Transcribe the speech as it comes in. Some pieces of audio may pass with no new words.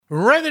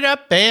Rev it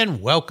up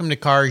and welcome to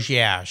Cars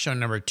Yeah, show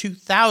number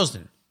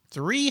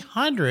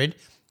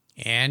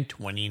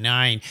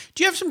 2329.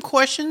 Do you have some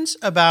questions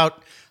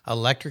about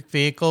electric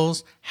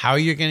vehicles, how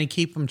you're going to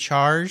keep them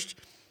charged?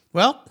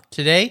 Well,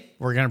 today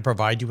we're going to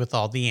provide you with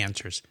all the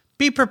answers.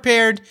 Be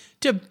prepared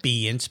to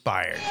be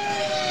inspired.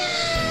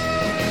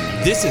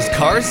 This is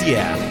Cars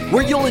Yeah,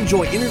 where you'll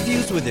enjoy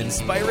interviews with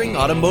inspiring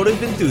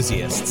automotive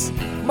enthusiasts.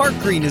 Mark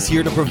Green is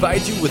here to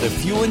provide you with a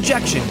fuel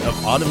injection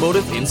of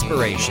automotive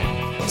inspiration.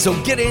 So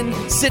get in,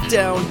 sit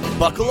down,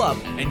 buckle up,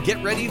 and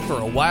get ready for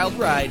a wild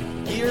ride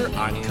here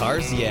on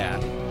Cars Yeah.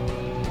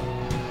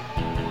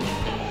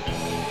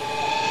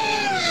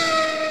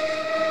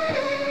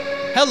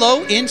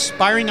 Hello,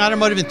 inspiring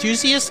automotive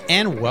enthusiasts,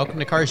 and welcome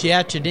to Cars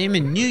Yeah. Today I'm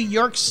in New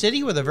York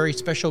City with a very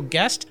special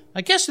guest.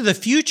 A guest of the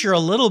future a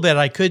little bit,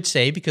 I could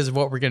say, because of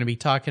what we're going to be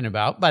talking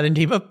about, by the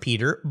name of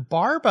Peter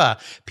Barba.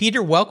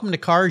 Peter, welcome to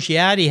Cars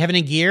Yeah. Do you have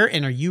any gear,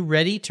 and are you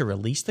ready to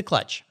release the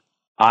clutch?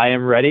 I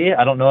am ready.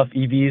 I don't know if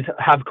EVs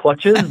have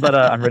clutches, but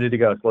I'm ready to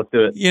go. So let's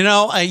do it. You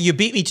know, you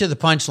beat me to the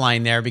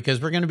punchline there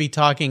because we're going to be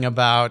talking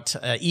about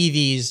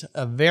EVs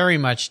very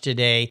much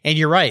today. And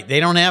you're right. They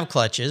don't have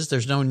clutches.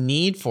 There's no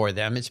need for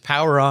them. It's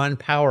power on,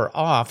 power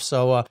off.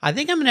 So I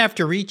think I'm going to have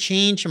to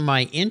rechange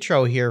my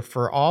intro here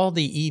for all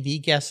the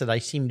EV guests that I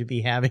seem to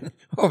be having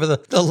over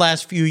the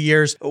last few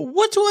years.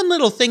 What's one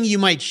little thing you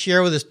might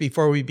share with us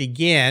before we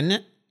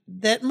begin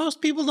that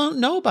most people don't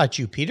know about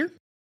you, Peter?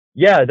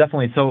 Yeah,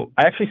 definitely. So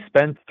I actually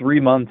spent 3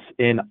 months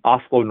in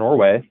Oslo,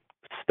 Norway,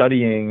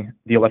 studying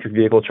the electric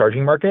vehicle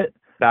charging market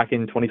back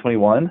in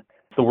 2021. It's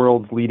the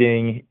world's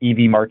leading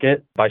EV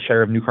market by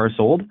share of new cars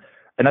sold.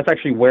 And that's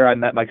actually where I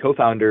met my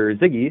co-founder,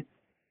 Ziggy,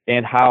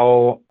 and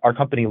how our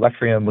company,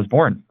 Lectrium, was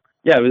born.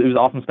 Yeah, it was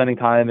awesome spending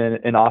time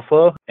in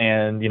Oslo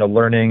and,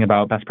 learning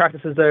about best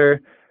practices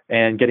there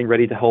and getting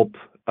ready to help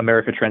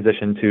America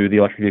transition to the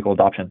electric vehicle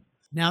adoption.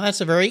 Now,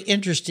 that's a very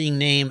interesting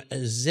name,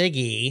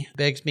 Ziggy.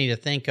 Begs me to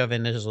think of,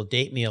 and this will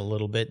date me a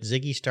little bit,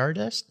 Ziggy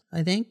Stardust,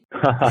 I think.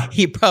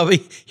 He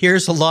probably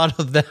hears a lot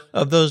of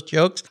those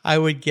jokes, I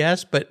would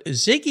guess. But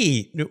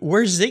Ziggy,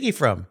 where's Ziggy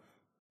from?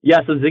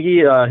 Yeah, so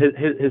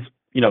Ziggy, his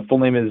full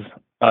name is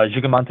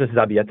Žygimantas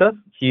Zabieta.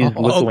 He's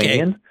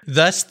Lithuanian. Okay.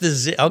 Thus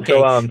the okay,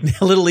 so,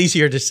 a little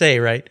easier to say,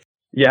 right?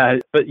 Yeah,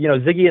 but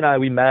Ziggy and I,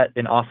 we met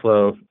in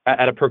Oslo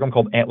at a program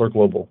called Antler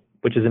Global,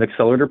 which is an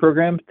accelerator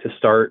program to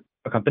start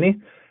a company.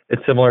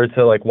 It's similar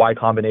to like Y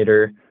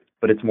Combinator,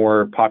 but it's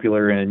more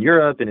popular in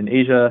Europe and in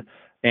Asia.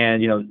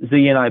 And,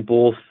 Ziggy and I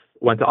both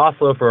went to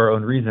Oslo for our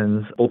own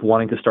reasons, both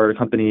wanting to start a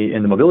company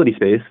in the mobility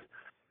space.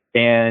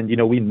 And,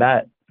 we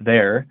met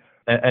there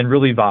and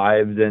really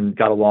vibed and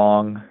got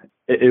along.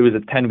 It was a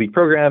 10-week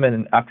program.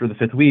 And after the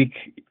 5th week,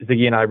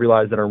 Ziggy and I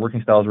realized that our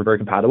working styles were very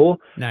compatible.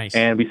 Nice.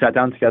 And we sat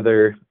down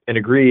together and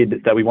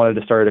agreed that we wanted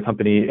to start a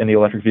company in the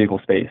electric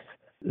vehicle space.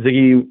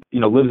 Ziggy,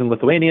 lives in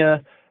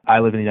Lithuania. I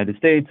live in the United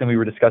States, and we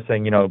were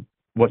discussing,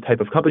 what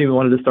type of company we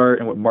wanted to start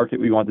and what market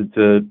we wanted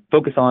to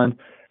focus on.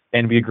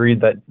 And we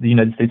agreed that the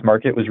United States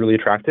market was really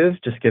attractive,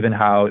 just given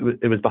how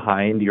it was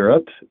behind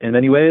Europe in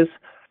many ways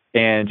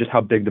and just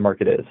how big the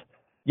market is.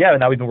 Yeah,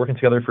 now we've been working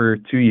together for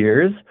 2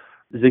 years.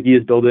 Ziggy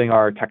is building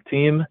our tech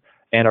team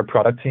and our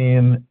product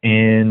team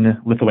in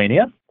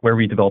Lithuania, where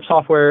we develop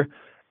software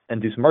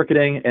and do some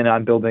marketing. And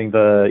I'm building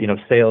the,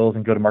 sales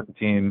and go-to-market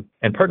team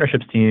and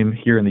partnerships team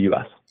here in the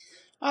U.S.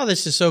 Oh,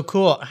 this is so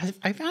cool.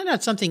 I found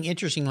out something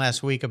interesting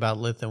last week about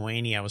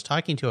Lithuania. I was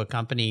talking to a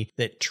company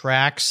that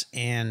tracks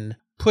and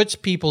puts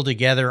people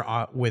together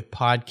with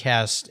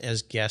podcasts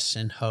as guests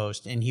and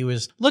hosts. And he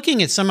was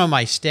looking at some of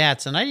my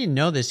stats, and I didn't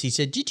know this. He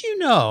said, did you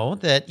know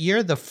that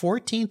you're the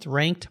 14th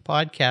ranked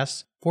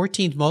podcast,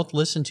 14th most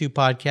listened to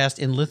podcast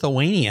in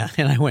Lithuania?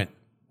 And I went,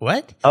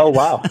 what? Oh,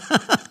 wow.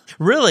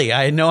 Really?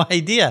 I had no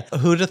idea.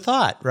 Who'd have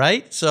thought,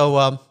 right? So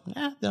a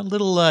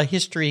little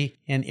history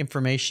and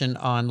information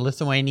on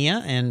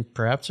Lithuania, and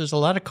perhaps there's a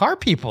lot of car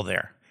people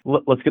there.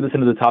 Let's get this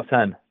into the top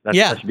 10. That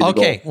should be the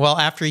okay. goal. Well,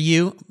 after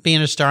you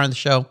being a star on the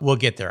show, we'll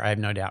get there. I have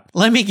no doubt.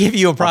 Let me give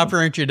you a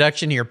proper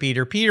introduction here,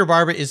 Peter. Peter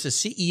Barba is the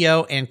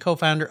CEO and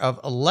co-founder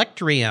of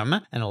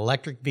Lectrium, an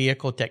electric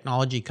vehicle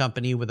technology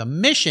company with a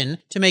mission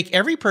to make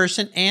every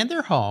person and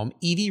their home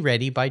EV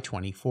ready by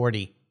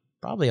 2040.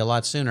 Probably a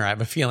lot sooner, I have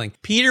a feeling.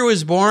 Peter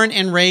was born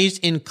and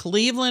raised in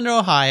Cleveland,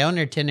 Ohio, and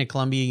attended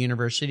Columbia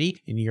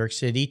University in New York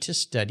City to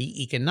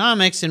study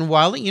economics. And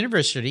while at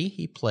university,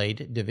 he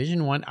played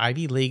Division I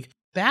Ivy League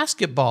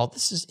basketball.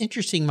 This is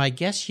interesting. My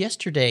guest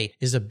yesterday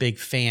is a big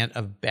fan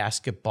of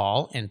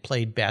basketball and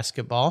played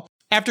basketball.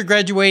 After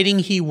graduating,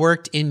 he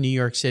worked in New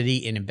York City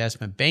in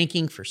investment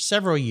banking for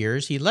several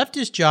years. He left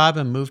his job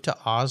and moved to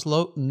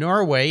Oslo,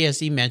 Norway, as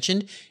he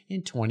mentioned,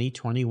 in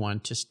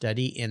 2021 to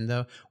study in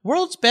the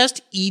world's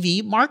best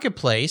EV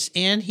marketplace,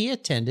 and he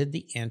attended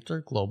the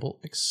Antler Global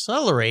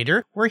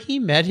Accelerator, where he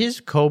met his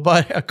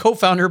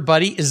co-founder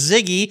buddy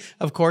Ziggy,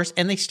 of course,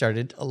 and they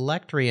started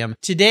Lectrium.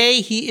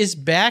 Today, he is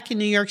back in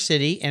New York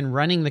City and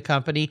running the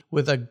company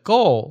with a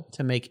goal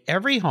to make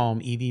every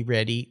home EV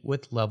ready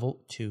with level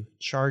 2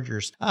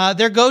 chargers.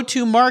 Their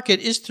go-to market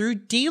is through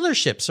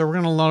dealerships, so we're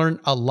going to learn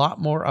a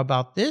lot more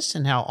about this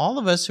and how all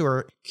of us who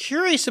are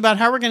curious about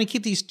how we're going to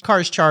keep these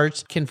cars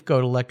charged can go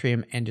to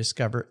Lectrium and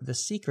discover the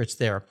secrets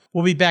there.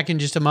 We'll be back in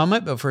just a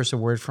moment, but first a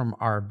word from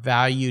our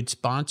valued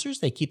sponsors.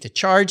 They keep the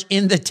charge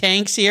in the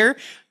tanks here,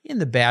 in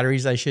the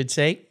batteries, I should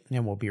say,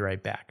 and we'll be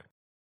right back.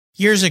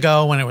 Years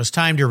ago, when it was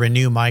time to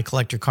renew my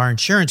collector car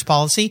insurance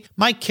policy,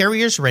 my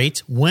carrier's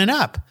rates went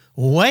up.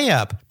 Way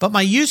up, but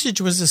my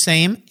usage was the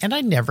same and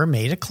I never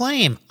made a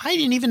claim. I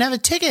didn't even have a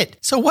ticket.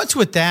 So what's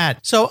with that?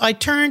 So I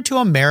turned to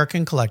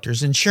American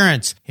Collectors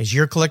Insurance. Has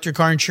your collector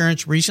car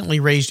insurance recently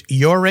raised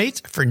your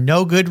rates for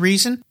no good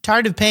reason?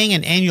 Tired of paying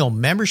an annual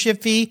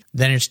membership fee?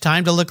 Then it's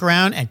time to look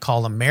around and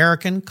call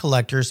American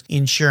Collectors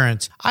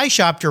Insurance. I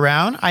shopped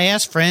around, I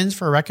asked friends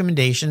for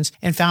recommendations,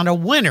 and found a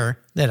winner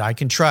that I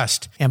can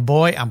trust. And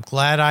boy, I'm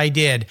glad I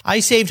did. I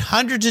saved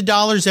hundreds of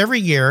dollars every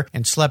year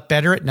and slept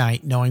better at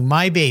night knowing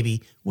my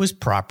baby was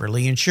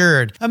properly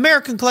insured.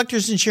 American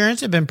Collectors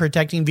Insurance have been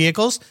protecting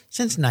vehicles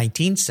since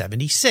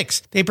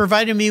 1976. They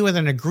provided me with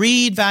an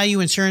agreed value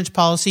insurance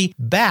policy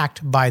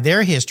backed by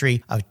their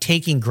history of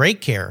taking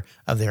great care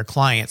of their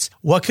clients.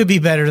 What could be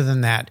better than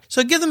that?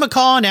 So give them a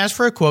call and ask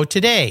for a quote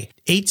today.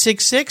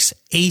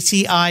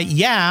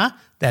 866-ACI-YEAH.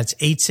 That's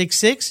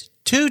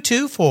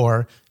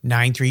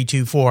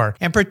 866-224-9324.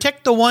 And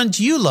protect the ones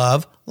you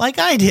love like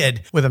I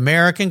did with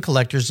American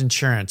Collectors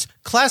Insurance.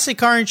 Classic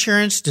car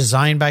insurance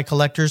designed by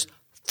collectors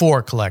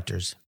for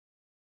collectors.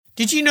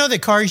 Did you know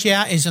that Cars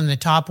Yeah! Is in the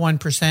top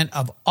 1%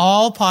 of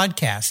all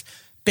podcasts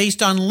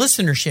based on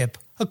listenership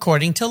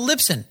according to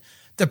Libsyn,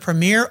 the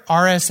premier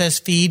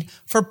RSS feed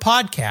for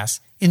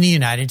podcasts in the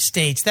United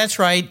States? That's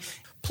right.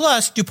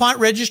 Plus, DuPont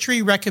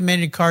Registry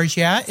recommended Cars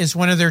Yeah! Is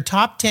one of their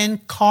top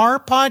 10 car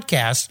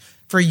podcasts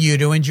for you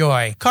to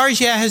enjoy. Cars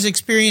Yeah! Has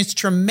experienced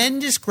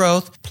tremendous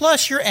growth,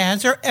 plus your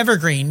ads are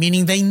evergreen,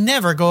 meaning they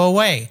never go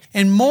away.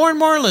 And more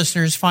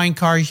listeners find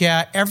Cars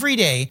Yeah! Every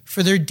day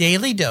for their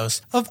daily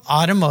dose of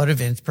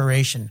automotive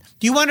inspiration.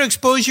 Do you want to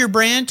expose your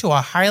brand to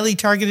a highly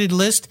targeted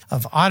list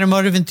of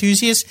automotive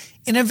enthusiasts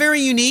in a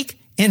very unique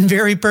and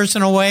very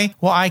personal way?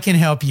 Well, I can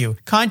help you.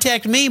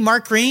 Contact me,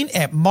 Mark Green,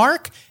 at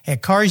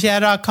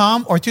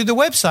mark@carsyeah.com or through the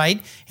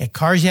website at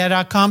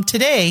carsyeah.com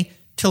today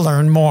to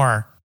learn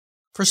more.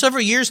 For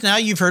several years now,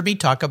 you've heard me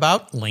talk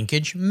about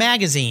Linkage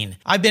Magazine.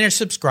 I've been a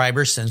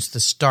subscriber since the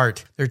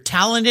start. Their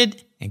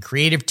talented and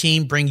creative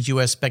team brings you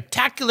a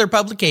spectacular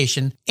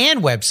publication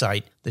and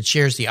website that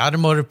shares the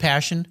automotive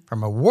passion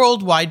from a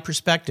worldwide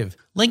perspective.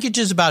 Linkage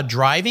is about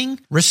driving,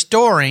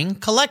 restoring,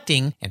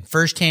 collecting, and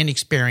first-hand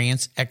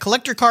experience at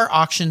collector car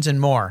auctions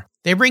and more.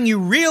 They bring you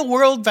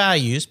real-world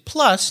values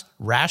plus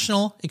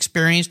rational,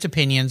 experienced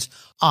opinions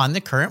on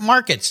the current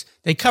markets.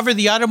 They cover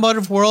the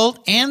automotive world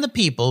and the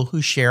people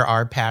who share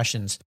our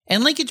passions.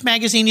 And Linkage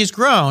Magazine has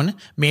grown,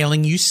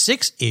 mailing you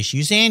 6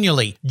 issues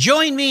annually.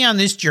 Join me on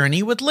this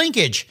journey with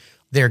Linkage.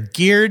 They're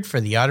geared for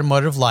the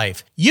automotive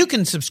life. You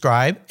can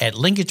subscribe at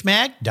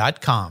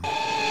linkagemag.com.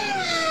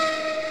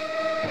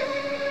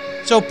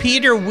 So,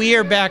 Peter, we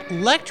are back.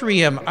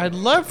 Lectrium, I'd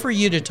love for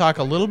you to talk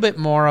a little bit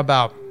more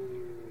about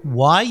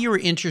why you were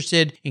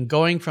interested in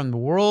going from the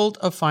world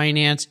of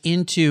finance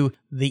into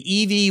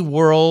the EV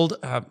world,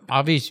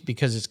 obviously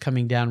because it's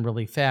coming down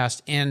really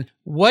fast, and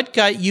what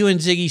got you and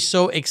Ziggy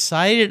so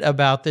excited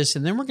about this.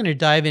 And then we're going to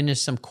dive into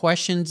some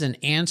questions and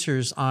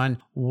answers on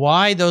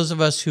why those of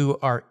us who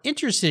are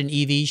interested in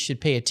EVs should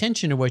pay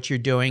attention to what you're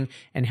doing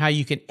and how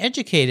you can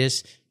educate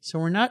us so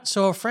we're not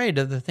so afraid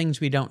of the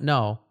things we don't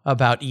know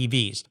about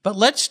EVs. But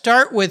let's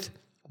start with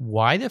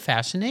why the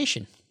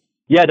fascination.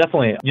 Yeah,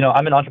 definitely.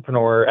 I'm an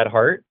entrepreneur at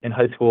heart. In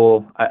high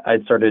school,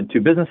 I'd started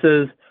 2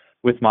 businesses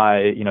with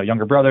my,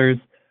 younger brothers.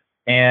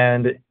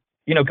 And,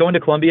 going to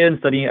Columbia and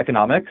studying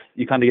economics,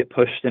 you kind of get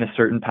pushed in a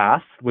certain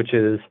path, which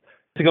is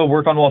to go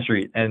work on Wall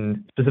Street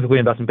and specifically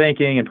investment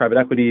banking and private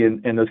equity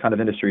and those kind of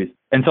industries.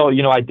 And so,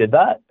 I did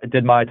that. I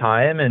did my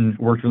time and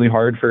worked really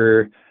hard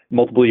for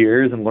multiple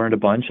years and learned a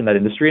bunch in that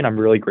industry. And I'm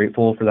really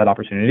grateful for that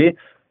opportunity.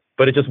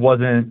 But it just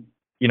wasn't,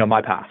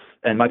 my path.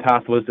 And my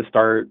path was to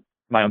start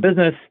my own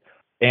business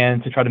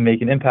and to try to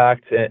make an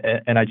impact.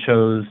 And I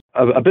chose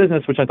a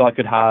business which I thought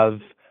could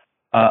have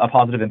a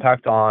positive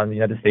impact on the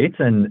United States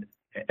and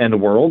the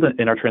world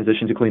in our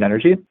transition to clean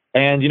energy.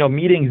 And,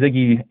 meeting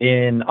Ziggy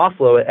in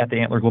Oslo at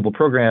the Antler Global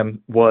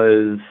Program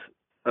was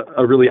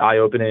a really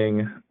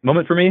eye-opening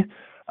moment for me.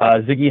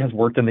 Ziggy has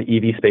worked in the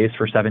EV space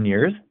for 7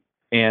 years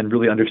and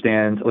really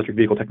understands electric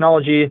vehicle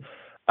technology.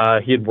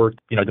 He had worked,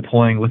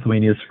 deploying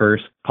Lithuania's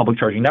first public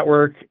charging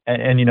network.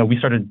 And we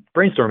started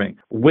brainstorming,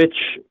 which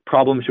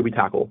problem should we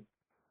tackle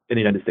in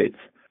the United States?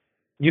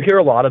 You hear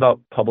a lot about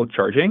public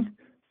charging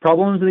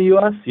problems in the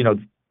U.S.,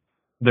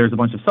 there's a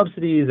bunch of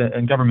subsidies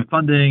and government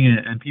funding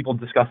and people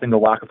discussing the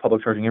lack of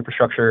public charging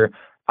infrastructure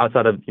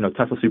outside of,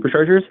 Tesla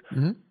superchargers.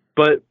 Mm-hmm.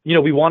 But,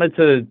 we wanted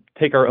to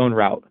take our own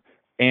route.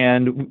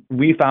 And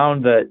we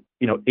found that,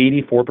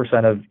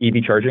 84% of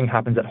EV charging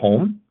happens at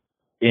home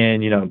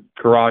in,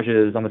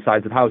 garages, on the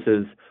sides of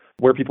houses,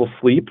 where people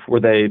sleep,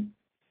 where they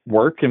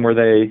work, and where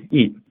they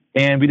eat.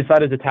 And we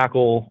decided to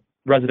tackle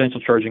residential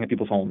charging at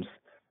people's homes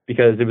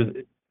because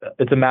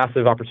it's a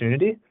massive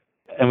opportunity.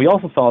 And we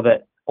also saw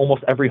that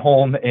almost every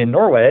home in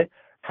Norway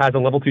has a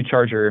level 2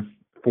 charger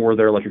for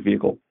their electric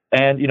vehicle.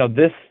 And,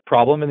 this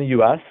problem in the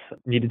US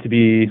needed to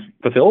be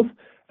fulfilled.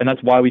 And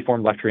that's why we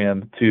formed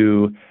Lectrium,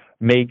 to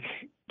make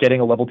getting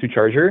a level 2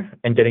 charger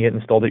and getting it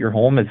installed at your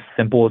home as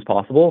simple as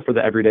possible for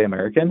the everyday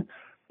American.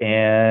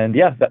 And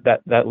yeah,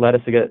 that led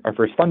us to get our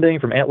first funding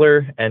from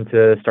Antler and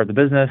to start the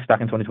business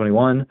back in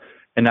 2021.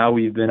 And now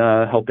we've been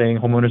helping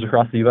homeowners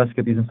across the U.S.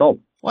 get these installed.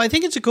 Well, I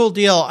think it's a cool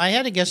deal. I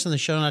had a guest on the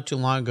show not too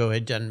long ago who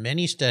had done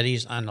many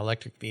studies on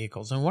electric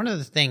vehicles. And one of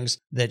the things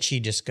that she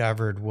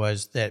discovered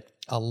was that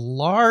a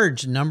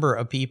large number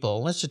of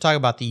people, let's just talk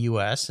about the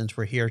U.S. since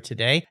we're here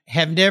today,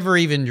 have never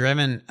even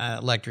driven an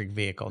electric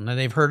vehicle. Now,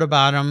 they've heard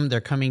about them.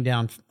 They're coming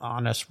down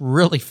on us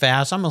really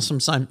fast. Almost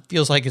sometimes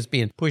feels like it's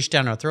being pushed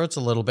down our throats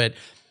a little bit.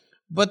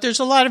 But there's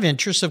a lot of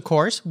interest, of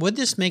course. Would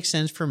this make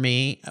sense for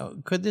me?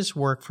 Could this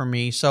work for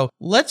me? So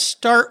let's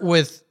start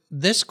with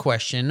this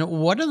question.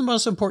 What are the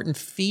most important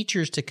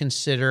features to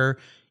consider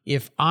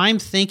if I'm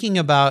thinking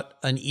about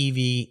an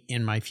EV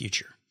in my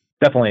future?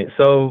 Definitely.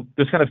 So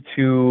there's kind of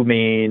two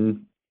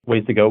main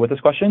ways to go with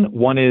this question.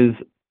 One is,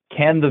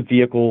 can the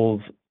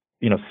vehicle's,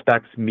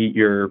 specs meet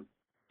your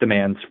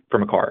demands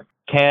from a car?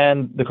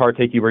 Can the car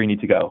take you where you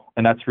need to go?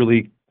 And that's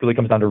really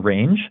comes down to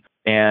range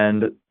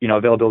and,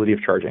 availability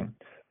of charging.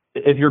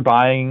 If you're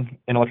buying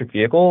an electric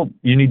vehicle,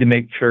 you need to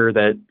make sure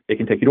that it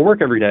can take you to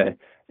work every day.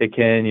 It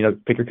can,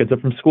 pick your kids up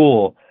from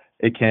school.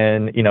 It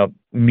can,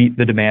 meet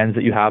the demands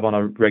that you have on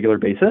a regular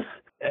basis.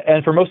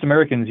 And for most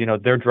Americans,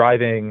 they're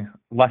driving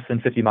less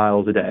than 50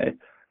 miles a day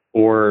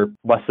or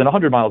less than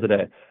 100 miles a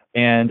day.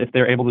 And if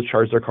they're able to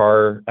charge their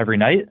car every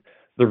night,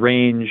 the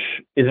range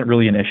isn't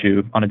really an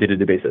issue on a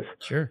day-to-day basis.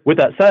 Sure. With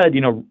that said,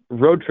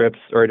 road trips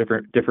are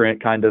a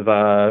different kind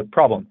of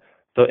problem.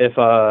 So if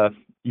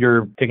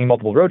you're taking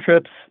multiple road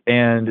trips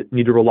and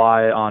need to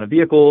rely on a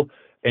vehicle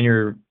and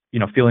you're,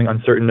 feeling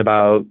uncertain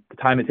about the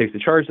time it takes to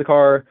charge the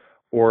car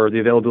or the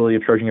availability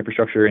of charging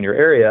infrastructure in your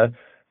area,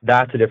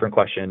 that's a different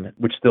question,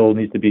 which still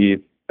needs to be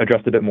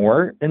addressed a bit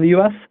more in the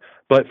US.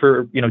 But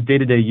for,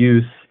 day-to-day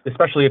use,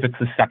 especially if it's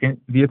the second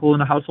vehicle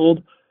in a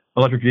household,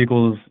 electric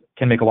vehicles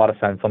can make a lot of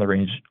sense on the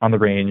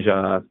range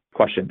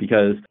question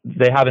because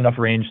they have enough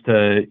range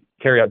to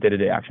carry out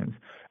day-to-day actions.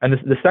 And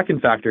the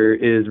second factor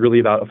is really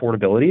about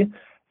affordability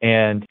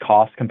and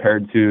cost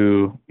compared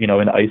to,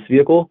 an ICE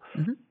vehicle.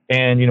 Mm-hmm.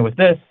 And, with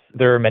this,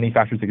 there are many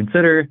factors to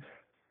consider,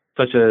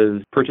 such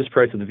as purchase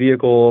price of the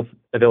vehicle,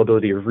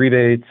 availability of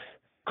rebates,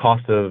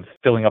 cost of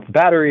filling up the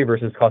battery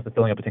versus cost of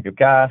filling up a tank of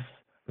gas,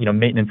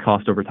 maintenance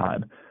cost over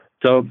time.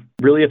 So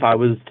really, if I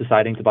was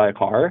deciding to buy a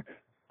car,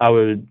 I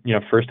would,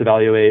 first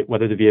evaluate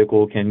whether the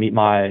vehicle can meet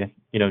my,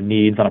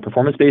 needs on a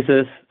performance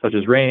basis, such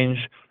as range.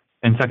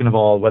 And second of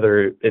all,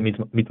 whether it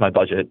meets my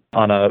budget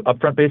on a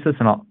upfront basis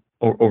and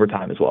over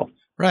time as well.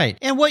 Right.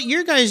 And what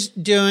you guys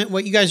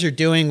are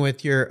doing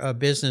with your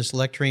business,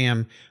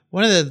 Lectrium,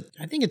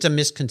 I think it's a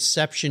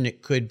misconception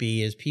it could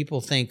be, is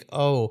people think,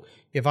 oh,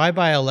 if I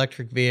buy an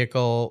electric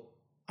vehicle,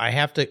 I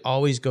have to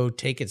always go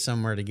take it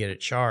somewhere to get it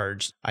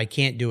charged. I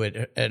can't do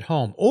it at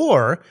home.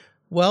 Or,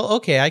 well,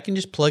 okay, I can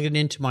just plug it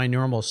into my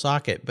normal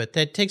socket, but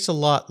that takes a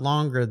lot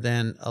longer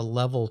than a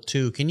level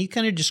 2. Can you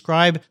kind of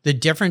describe the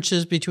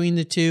differences between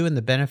the two and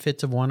the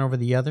benefits of one over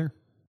the other?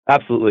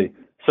 Absolutely.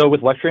 So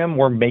with Lectrium,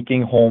 we're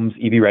making homes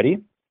EV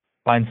ready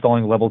by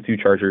installing level 2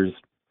 chargers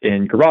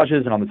in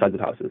garages and on the sides of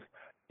houses.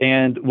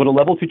 And what a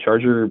level 2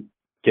 charger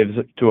gives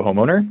to a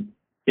homeowner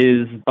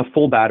is a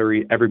full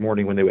battery every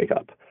morning when they wake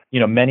up.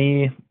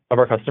 Many of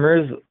our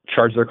customers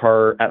charge their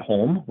car at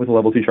home with a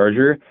level 2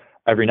 charger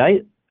every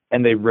night,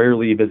 and they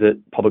rarely visit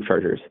public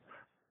chargers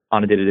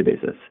on a day-to-day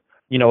basis.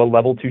 A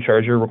level 2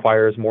 charger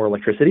requires more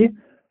electricity.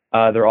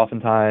 They're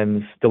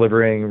oftentimes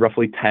delivering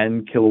roughly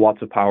 10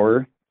 kilowatts of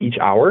power each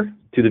hour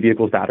to the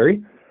vehicle's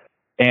battery.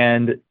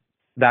 And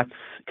that's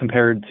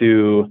compared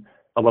to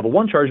a level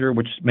 1 charger,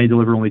 which may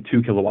deliver only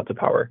 2 kilowatts of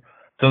power.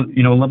 So,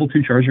 a level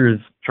 2 charger is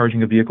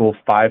charging a vehicle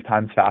 5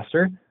 times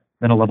faster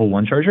than a level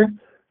 1 charger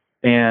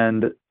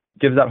and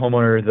gives that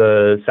homeowner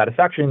the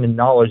satisfaction and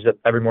knowledge that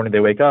every morning they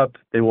wake up,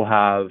 they will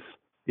have,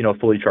 a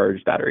fully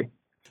charged battery.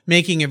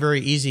 Making it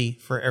very easy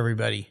for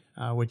everybody,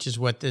 which is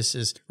what this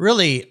is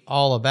really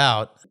all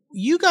about.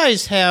 You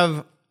guys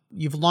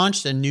you've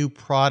launched a new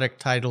product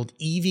titled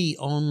EV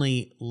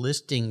Only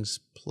Listings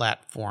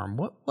Platform.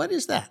 What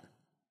is that?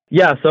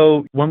 Yeah,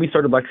 so when we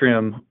started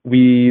Lectrium,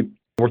 we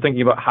were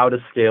thinking about how to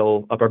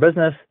scale up our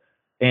business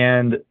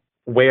and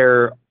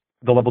where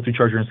the level 2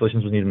 charger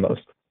installations was needed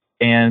most.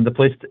 And the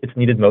place it's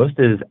needed most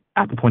is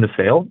at the point of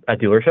sale at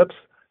dealerships.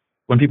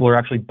 When people are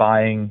actually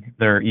buying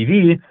their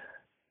EV,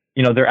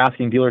 they're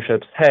asking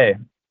dealerships, hey,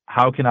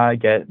 how can I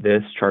get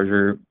this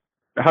charger?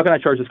 How can I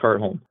charge this car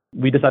at home?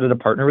 We decided to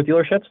partner with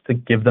dealerships to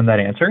give them that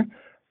answer.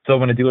 So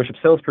when a dealership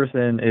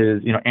salesperson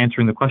is,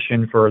 answering the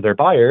question for their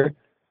buyer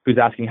who's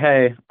asking,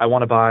 hey, I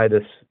want to buy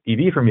this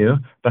EV from you,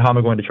 but how am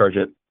I going to charge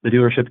it? The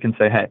dealership can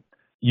say, hey,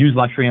 use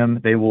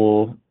Lectrium. They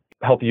will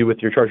help you with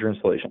your charger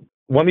installation.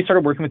 When we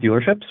started working with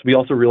dealerships, we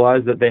also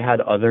realized that they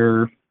had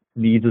other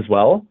needs as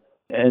well.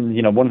 And,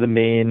 one of the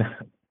main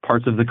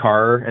parts of the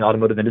car and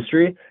automotive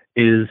industry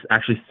is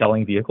actually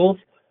selling vehicles.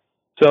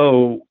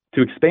 So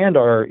to expand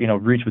our,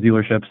 reach with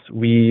dealerships,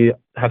 we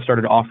have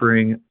started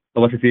offering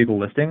electric vehicle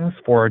listings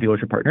for our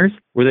dealership partners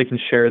where they can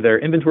share their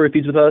inventory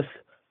feeds with us.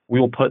 We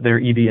will put their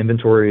EV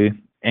inventory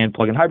and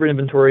plug-in hybrid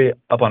inventory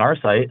up on our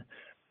site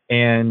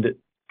and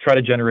try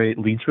to generate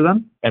leads for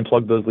them and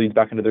plug those leads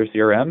back into their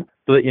CRM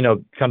so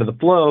that, kind of the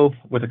flow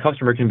with a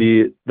customer can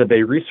be that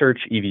they research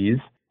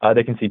EVs.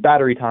 They can see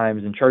battery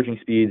times and charging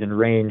speeds and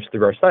range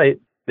through our site.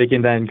 They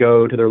can then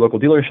go to their local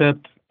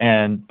dealership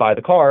and buy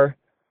the car.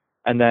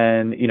 And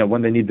then,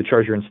 when they need the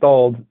charger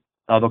installed,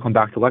 they'll come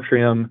back to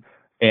Lectrium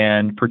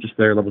and purchase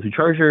their level 2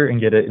 charger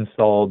and get it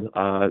installed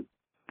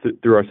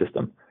through our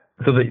system.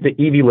 So the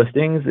EV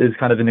listings is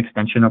kind of an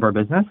extension of our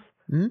business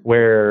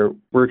where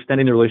we're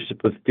extending the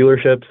relationship with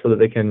dealerships so that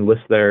they can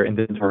list their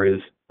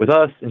inventories with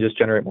us and just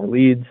generate more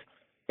leads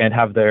and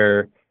have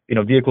their,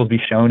 vehicles be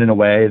shown in a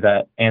way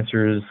that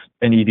answers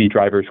an EV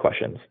driver's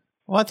questions.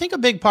 Well, I think a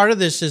big part of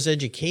this is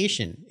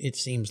education, it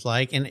seems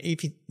like. And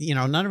if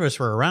none of us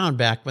were around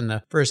back when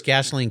the first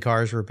gasoline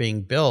cars were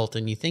being built,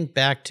 and you think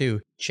back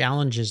to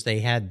challenges they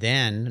had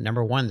then.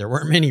 Number one, there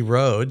weren't many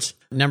roads.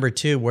 Number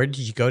two, where did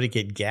you go to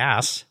get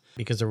gas?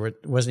 Because there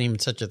wasn't even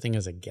such a thing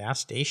as a gas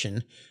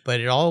station.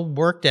 But it all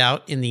worked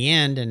out in the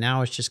end, and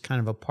now it's just kind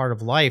of a part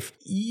of life.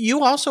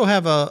 You also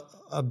have a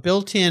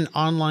built-in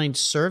online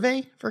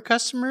survey for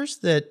customers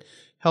that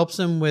helps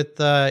them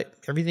with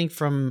everything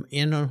from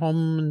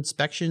in-home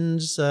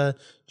inspections,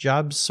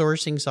 job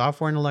sourcing,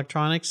 software, and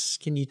electronics.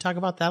 Can you talk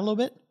about that a little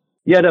bit?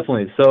 Yeah,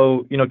 definitely.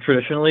 So,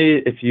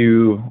 traditionally, if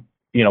you,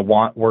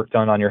 want work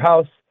done on your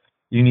house,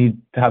 you need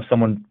to have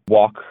someone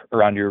walk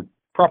around your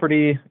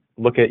property,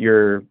 look at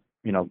your,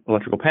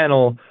 electrical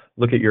panel,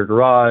 look at your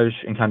garage,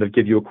 and kind of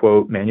give you a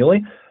quote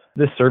manually.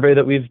 This survey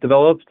that we've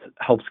developed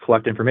helps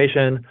collect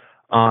information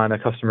on a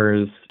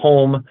customer's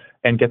home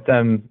and get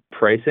them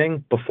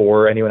pricing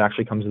before anyone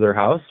actually comes to their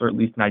house, or at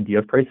least an idea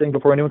of pricing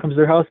before anyone comes to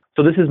their house.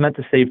 So this is meant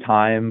to save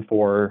time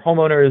for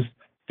homeowners,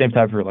 save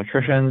time for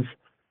electricians,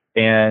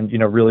 and,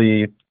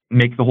 really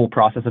make the whole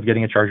process of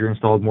getting a charger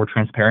installed more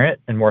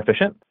transparent and more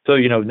efficient. So,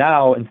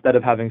 now instead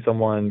of having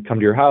someone come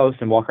to your house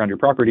and walk around your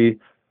property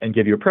and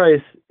give you a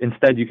price,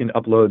 instead you can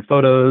upload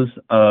photos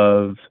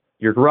of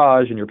your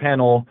garage and your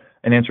panel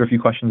and answer a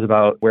few questions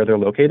about where they're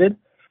located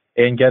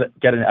and get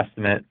an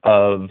estimate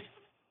of,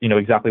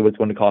 exactly what it's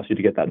going to cost you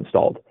to get that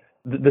installed.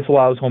 This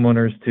allows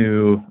homeowners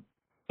to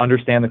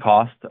understand the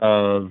cost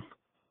of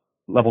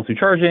level 2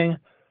 charging,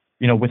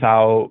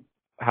 without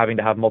having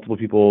to have multiple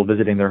people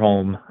visiting their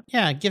home.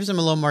 Yeah, it gives them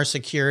a little more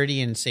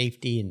security and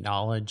safety and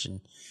knowledge.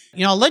 And,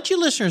 I'll let you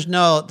listeners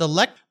know the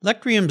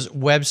Lectrium's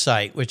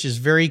website, which is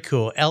very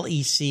cool,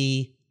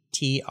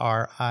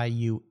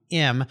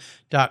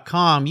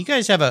 lectrium.com. You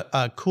guys have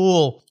a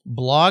cool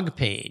blog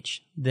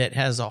page that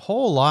has a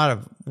whole lot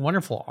of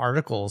wonderful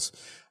articles.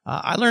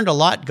 I learned a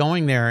lot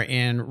going there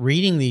and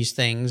reading these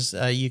things.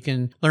 You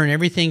can learn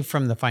everything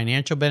from the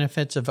financial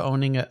benefits of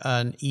owning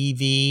an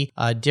EV,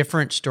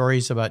 different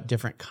stories about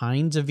different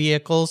kinds of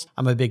vehicles.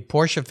 I'm a big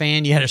Porsche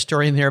fan. You had a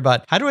story in there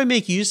about how do I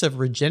make use of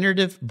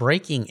regenerative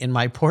braking in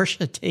my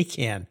Porsche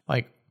Taycan?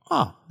 Like,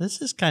 oh,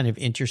 this is kind of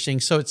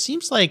interesting. So it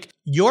seems like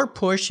your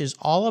push is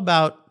all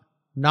about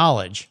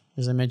knowledge,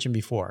 as I mentioned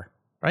before,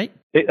 right?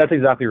 That's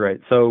exactly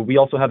right. So we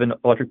also have an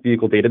electric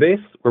vehicle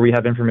database where we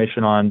have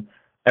information on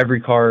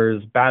every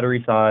car's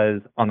battery size,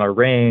 on their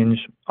range,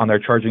 on their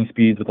charging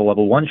speeds with a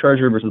level 1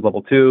 charger versus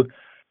level 2.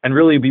 And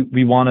really,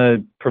 we want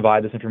to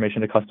provide this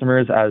information to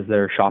customers as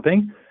they're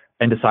shopping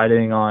and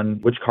deciding on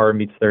which car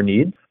meets their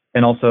needs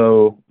and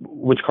also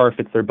which car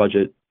fits their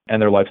budget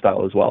and their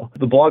lifestyle as well.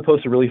 The blog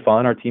posts are really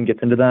fun. Our team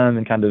gets into them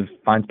and kind of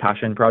finds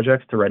passion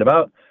projects to write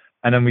about.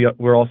 And then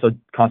we're also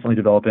constantly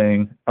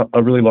developing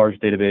a really large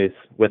database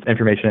with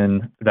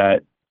information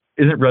that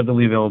isn't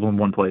readily available in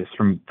one place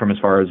from as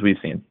far as we've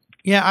seen.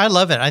 Yeah, I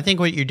love it. I think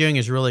what you're doing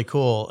is really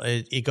cool.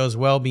 It goes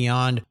well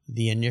beyond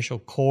the initial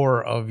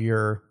core of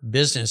your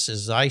business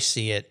as I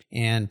see it,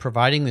 and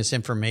providing this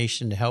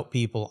information to help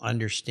people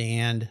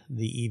understand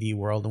the EV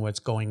world and what's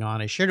going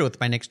on. I shared it with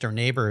my next door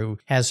neighbor who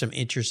has some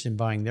interest in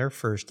buying their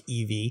first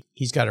EV.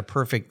 He's got a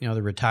perfect,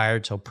 they're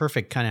retired, so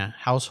perfect kind of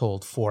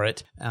household for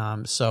it.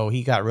 So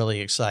he got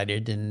really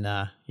excited and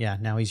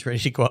now he's ready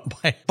to go out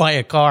and buy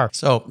a car.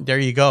 So there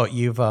you go.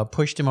 You've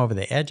pushed him over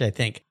the edge, I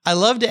think. I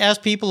love to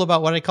ask people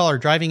about what I call our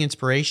driving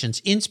inspirations.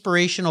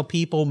 Inspirational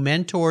people,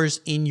 mentors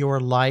in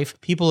your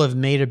life. People have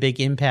made a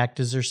big impact.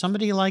 Is there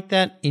somebody like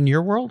that in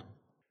your world?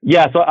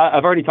 Yeah, so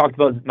I've already talked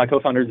about my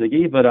co-founder,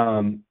 Ziggy, but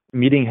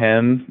meeting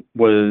him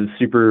was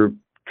super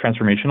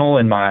transformational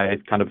in my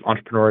kind of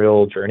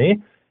entrepreneurial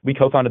journey. We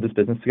co-founded this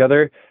business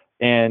together,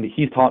 and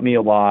he's taught me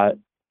a lot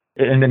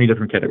in many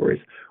different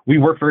categories. We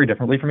work very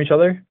differently from each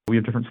other. We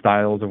have different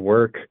styles of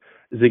work.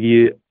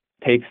 Ziggy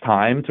takes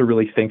time to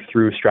really think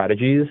through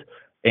strategies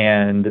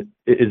and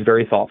is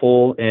very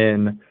thoughtful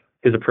in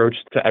his approach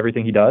to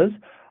everything he does.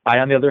 I,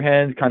 on the other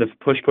hand, kind of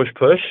push,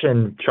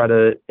 and try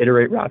to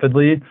iterate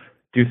rapidly,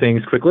 do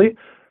things quickly.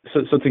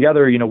 So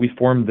together, we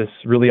formed this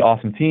really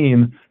awesome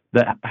team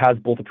that has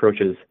both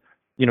approaches.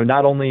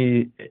 Not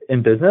only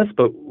in business,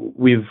 but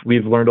we've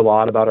learned a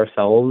lot about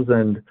ourselves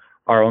and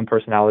our own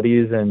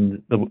personalities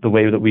and the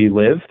way that we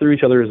live through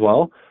each other as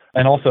well.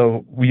 And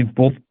also, we've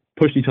both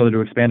pushed each other to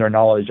expand our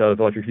knowledge of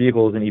electric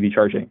vehicles and EV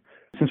charging.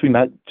 Since we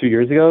met 2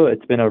 years ago,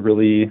 it's been a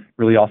really,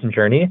 really awesome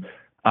journey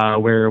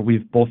where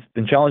we've both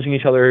been challenging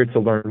each other to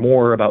learn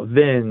more about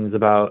VINs,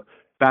 about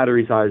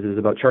battery sizes,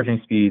 about charging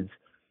speeds.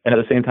 And at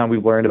the same time,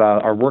 we've learned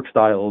about our work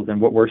styles and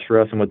what works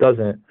for us and what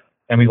doesn't.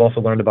 And we've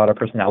also learned about our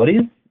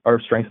personalities, our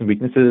strengths and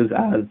weaknesses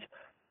as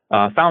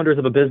founders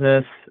of a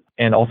business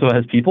and also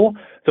as people.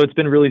 So it's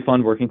been really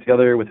fun working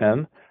together with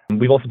him.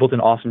 We've also built an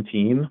awesome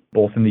team,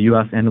 both in the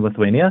US and in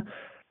Lithuania,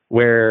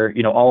 where,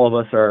 all of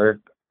us are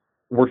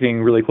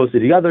working really closely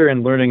together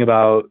and learning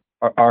about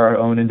our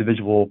own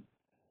individual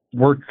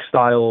work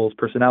styles,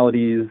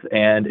 personalities,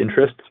 and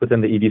interests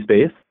within the EV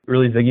space.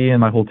 Really, Ziggy and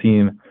my whole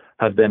team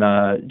have been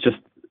just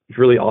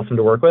really awesome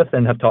to work with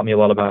and have taught me a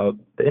lot about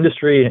the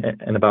industry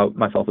and about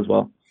myself as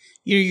well.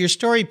 Your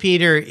story,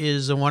 Peter,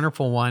 is a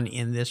wonderful one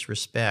in this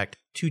respect.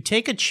 To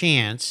take a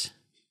chance,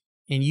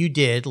 and you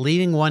did,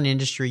 leaving one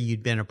industry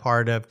you'd been a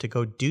part of to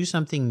go do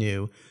something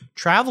new,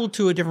 travel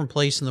to a different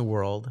place in the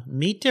world,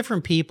 meet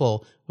different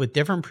people with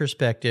different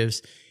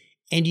perspectives,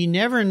 and you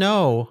never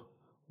know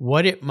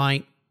what it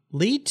might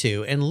lead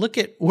to. And look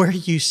at where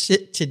you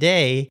sit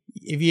today.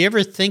 If you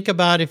ever think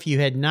about if you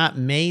had not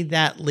made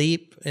that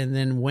leap and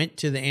then went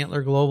to the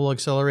Antler Global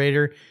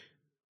Accelerator,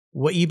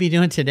 what you'd be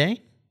doing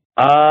today?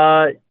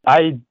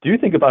 I do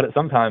think about it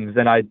sometimes,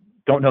 and I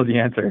don't know the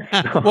answer.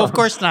 Well, of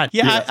course not.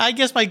 Yeah. I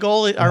guess my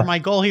goal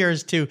here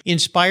is to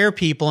inspire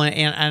people,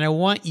 and I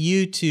want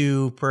you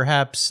to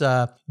perhaps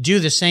do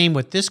the same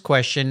with this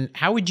question.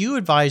 How would you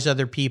advise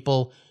other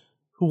people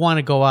who want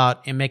to go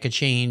out and make a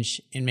change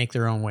and make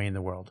their own way in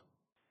the world?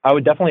 I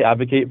would definitely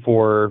advocate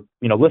for,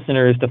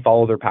 listeners to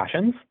follow their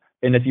passions.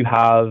 And if you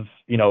have,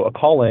 a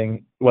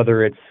calling,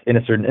 whether it's in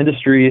a certain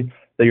industry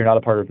that you're not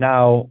a part of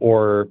now,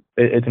 or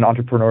it's an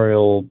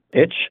entrepreneurial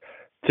itch,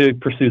 to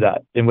pursue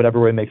that in whatever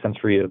way makes sense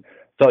for you.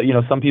 So,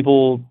 some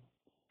people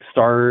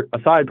start a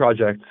side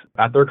project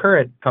at their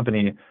current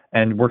company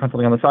and work on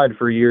something on the side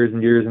for years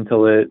and years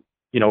until it,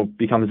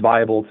 becomes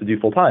viable to do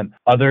full time.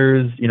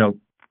 Others,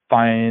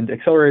 find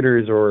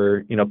accelerators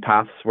or,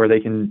 paths where they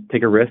can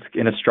take a risk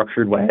in a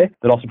structured way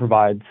that also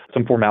provides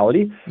some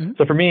formality. Mm-hmm.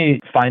 So for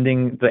me,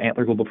 finding the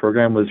Antler Global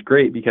program was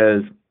great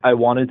because I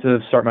wanted to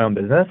start my own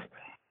business,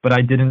 but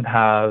I didn't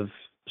have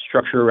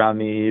structure around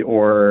me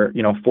or,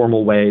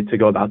 formal way to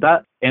go about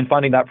that. And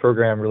finding that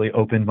program really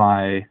opened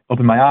my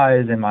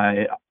eyes and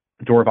my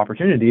door of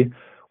opportunity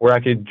where I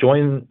could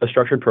join a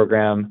structured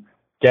program,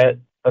 get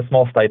a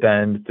small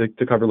stipend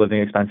to cover living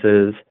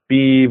expenses,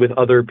 be with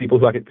other people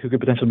who could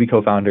potentially be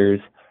co-founders,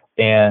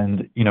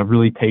 and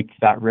really take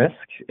that risk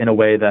in a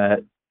way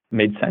that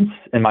made sense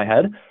in my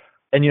head.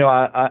 And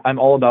I'm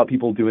all about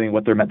people doing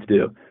what they're meant to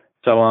do.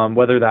 So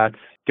whether that's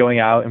going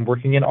out and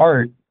working in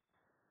art,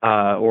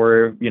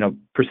 or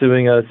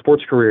pursuing a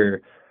sports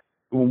career,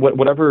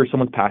 whatever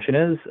someone's passion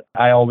is,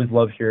 I always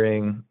love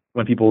hearing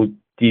when people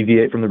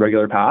deviate from the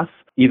regular path,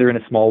 either in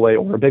a small way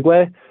or a big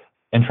way,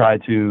 and try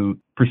to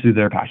pursue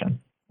their passion.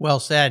 Well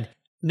said.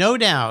 No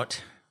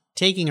doubt,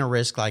 taking a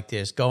risk like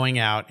this, going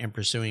out and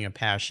pursuing a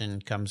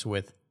passion comes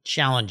with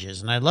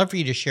challenges. And I'd love for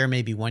you to share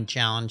maybe one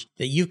challenge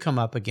that you've come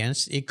up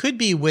against. It could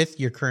be with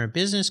your current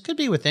business, could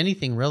be with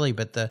anything really,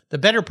 but the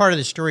better part of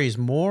the story is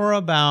more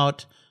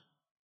about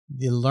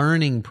the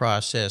learning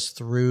process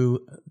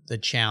through the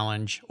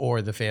challenge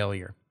or the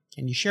failure.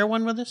 Can you share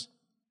one with us?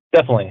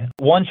 Definitely.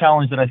 One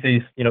challenge that I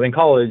faced, in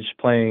college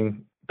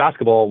playing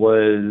basketball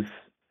was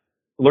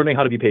learning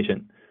how to be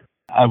patient.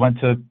 I went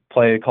to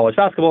play college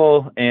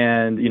basketball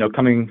and,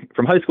 coming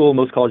from high school,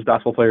 most college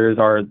basketball players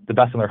are the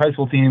best on their high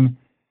school team,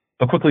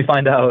 but quickly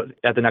find out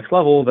at the next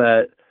level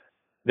that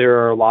there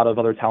are a lot of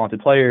other talented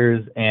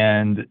players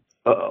and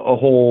a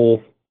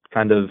whole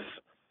kind of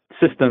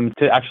system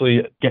to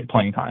actually get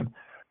playing time.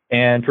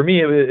 And for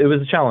me, it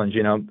was a challenge.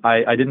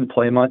 I didn't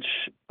play much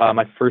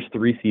my first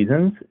 3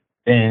 seasons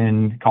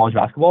in college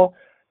basketball.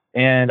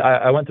 And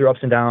I went through ups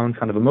and downs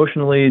kind of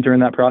emotionally during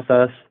that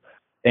process.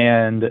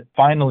 And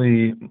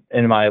finally,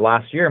 in my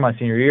last year, my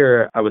senior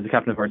year, I was the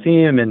captain of our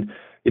team and,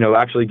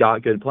 actually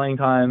got good playing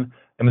time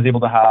and was able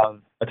to have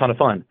a ton of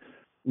fun.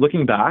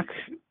 Looking back,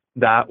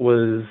 that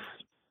was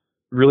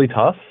really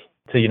tough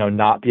to,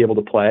 not be able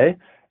to play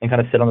and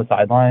kind of sit on the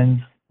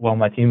sidelines while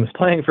my team was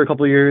playing for a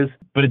couple of years.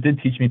 But it did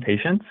teach me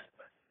patience.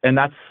 And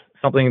that's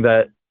something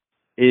that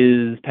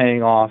is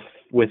paying off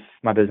with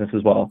my business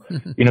as well.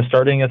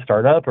 Starting a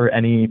startup or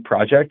any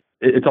project,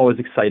 it's always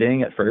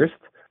exciting at first,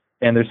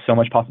 and there's so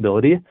much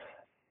possibility.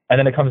 And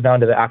then it comes down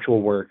to the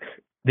actual work,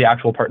 the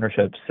actual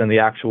partnerships, and the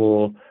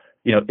actual,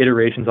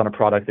 iterations on a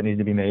product that needs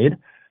to be made.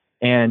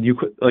 And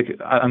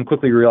I'm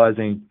quickly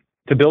realizing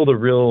to build a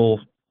real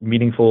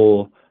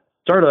meaningful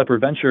startup or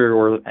venture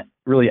or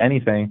really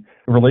anything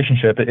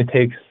relationship, it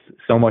takes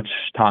so much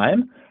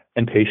time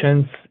and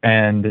patience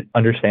and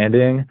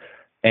understanding.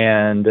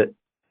 And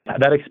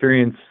that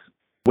experience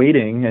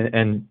waiting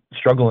and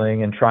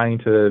struggling and trying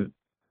to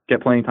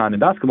get playing time in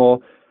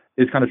basketball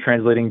is kind of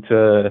translating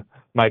to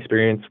my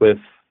experience with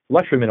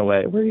Lectrium in a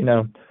way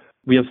where,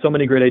 we have so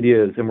many great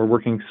ideas and we're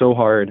working so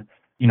hard.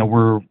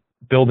 We're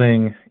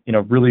building,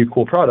 really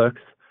cool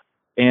products,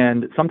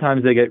 and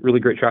sometimes they get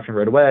really great traction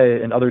right away,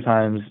 and other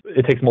times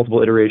it takes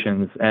multiple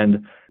iterations,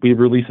 and we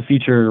release a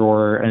feature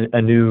or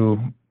a new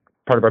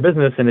part of our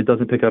business and it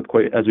doesn't pick up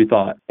quite as we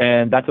thought.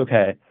 And that's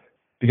okay,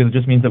 because it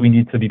just means that we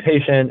need to be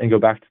patient and go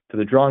back to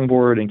the drawing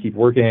board and keep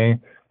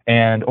working.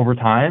 And over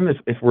time,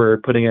 if we're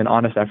putting in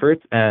honest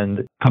efforts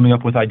and coming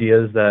up with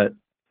ideas that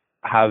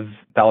have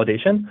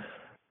validation,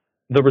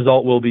 the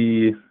result will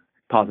be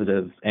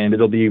positive and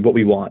it'll be what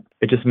we want.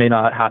 It just may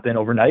not happen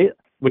overnight,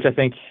 which I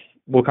think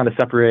will kind of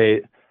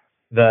separate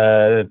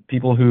the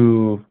people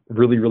who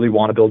really, really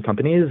want to build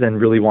companies and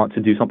really want to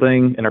do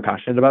something and are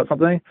passionate about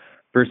something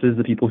versus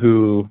the people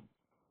who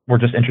were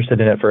just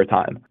interested in it for a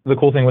time. The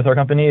cool thing with our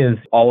company is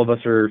all of us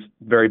are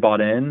very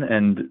bought in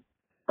and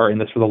are in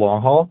this for the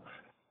long haul.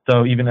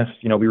 So even if,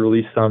 we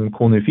release some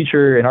cool new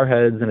feature in our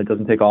heads and it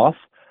doesn't take off,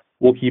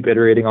 we'll keep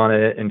iterating on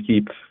it and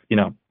keep,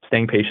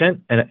 staying patient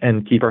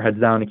and keep our heads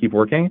down and keep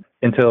working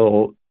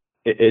until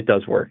it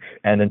does work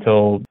and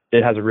until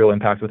it has a real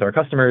impact with our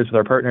customers, with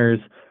our partners,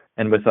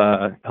 and with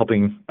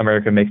helping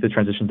America make the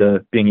transition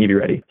to being EV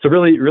ready. So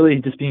really, really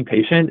just being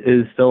patient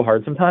is so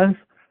hard sometimes,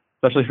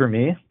 especially for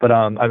me, but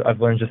I've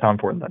learned just how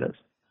important that is.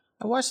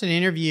 I watched an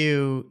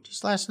interview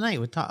just last night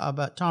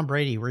about Tom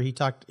Brady where he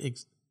talked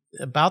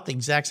about the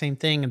exact same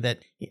thing, that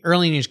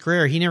early in his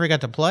career, he never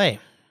got to play.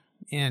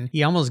 And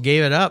he almost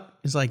gave it up.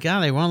 He's like,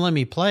 God, they won't let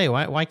me play.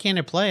 Why can't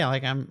I play?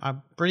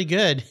 I'm pretty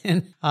good.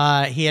 And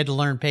he had to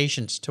learn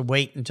patience to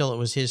wait until it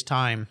was his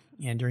time.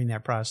 And during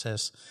that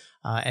process,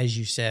 as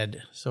you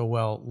said so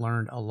well,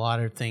 learned a lot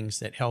of things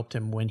that helped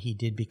him when he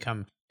did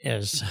become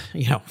as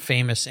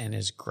famous and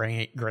as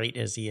great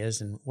as he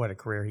is, and what a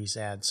career he's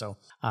had. So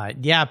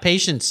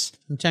patience.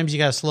 Sometimes you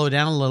got to slow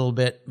down a little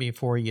bit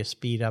before you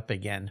speed up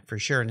again, for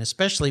sure. And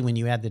especially when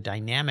you add the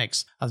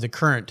dynamics of the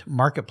current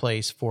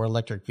marketplace for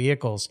electric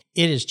vehicles,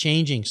 it is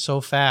changing so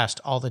fast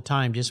all the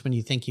time. Just when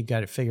you think you've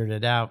got it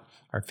figured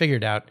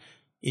out,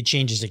 it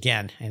changes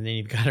again, and then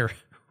you've got to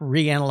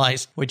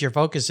reanalyze what your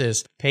focus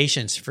is.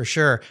 Patience, for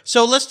sure.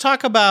 So let's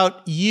talk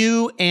about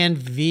you and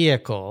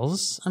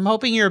vehicles. I'm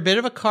hoping you're a bit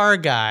of a car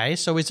guy.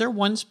 So is there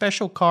one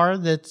special car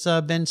that's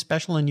been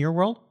special in your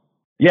world?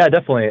 Yeah,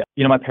 definitely.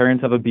 My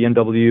parents have a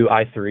BMW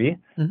i3.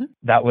 Mm-hmm.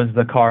 That was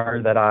the car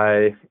that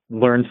I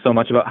learned so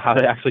much about how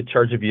to actually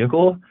charge a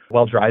vehicle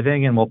while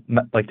driving and while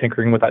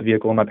tinkering with that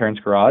vehicle in my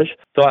parents' garage.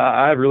 So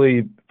I have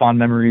really fond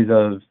memories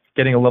of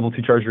getting a level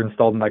 2 charger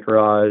installed in my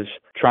garage,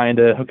 trying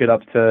to hook it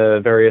up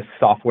to various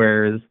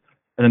softwares,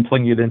 and then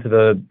plugging it into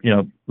the,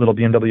 little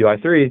BMW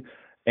i3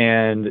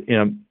 and,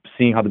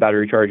 seeing how the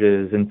battery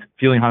charges and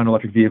feeling how an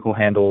electric vehicle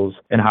handles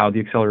and how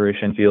the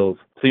acceleration feels.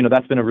 So,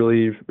 that's been a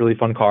really, really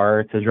fun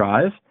car to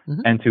drive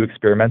mm-hmm. and to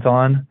experiment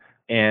on,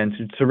 and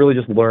to really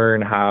just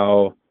learn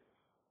how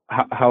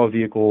a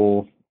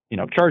vehicle,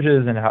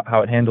 charges and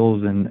how it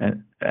handles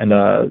and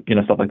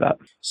stuff like that.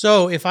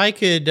 So if I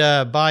could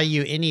buy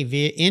you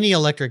any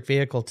electric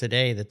vehicle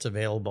today that's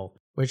available,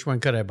 which one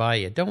could I buy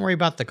you? Don't worry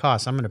about the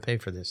cost. I'm going to pay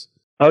for this.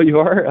 Oh, you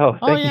are? Oh,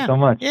 thank you so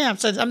much. Yeah,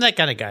 I'm that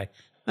kind of guy.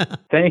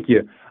 Thank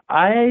you.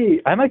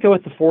 I might go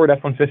with the Ford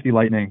F-150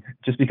 Lightning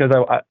just because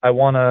I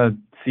want to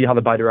see how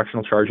the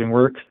bidirectional charging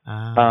works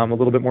a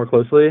little bit more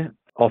closely.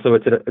 Also,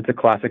 it's a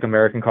classic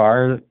American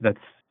car that's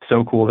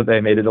so cool that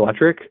they made it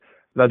electric.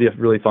 That'd be a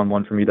really fun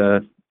one for me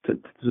to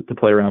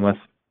play around with.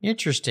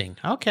 Interesting.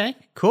 Okay,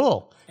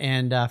 cool.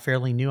 And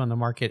fairly new on the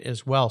market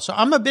as well. So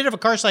I'm a bit of a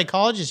car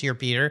psychologist here,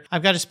 Peter.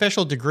 I've got a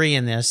special degree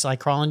in this. I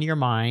crawl into your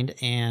mind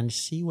and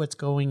see what's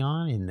going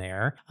on in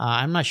there.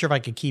 I'm not sure if I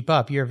could keep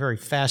up. You're a very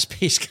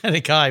fast-paced kind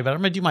of guy, but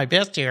I'm going to do my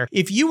best here.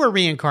 If you were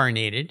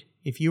reincarnated,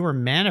 if you were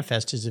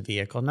manifest as a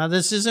vehicle, now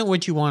this isn't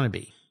what you want to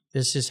be.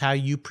 This is how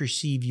you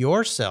perceive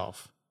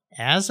yourself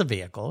as a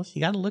vehicle. You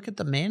got to look at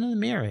the man in the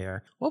mirror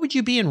here. What would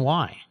you be and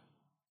why?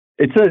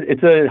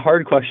 It's a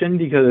hard question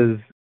because,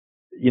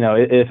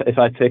 if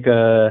I pick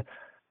a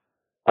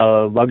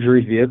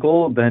luxury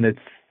vehicle, then it's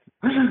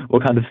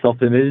what kind of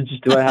self-image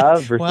do I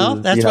have? Versus, well,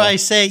 that's why I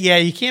say,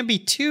 you can't be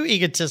too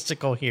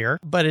egotistical here,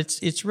 but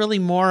it's really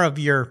more of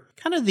your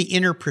kind of the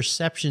inner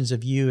perceptions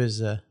of you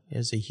as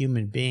a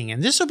human being.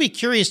 And this will be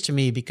curious to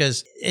me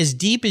because as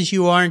deep as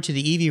you are into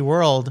the EV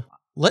world,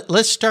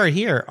 let's start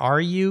here.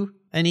 Are you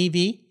an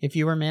EV if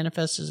you were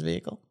manifest as a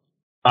vehicle?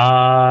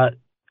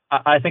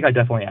 I think I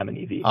definitely am an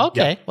EV.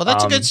 Okay. Yeah. Well,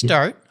 that's a good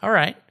start. All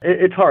right.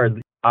 It's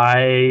hard.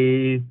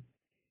 I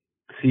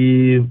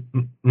see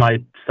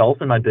myself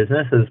and my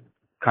business as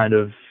kind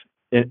of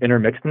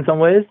intermixed in some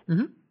ways.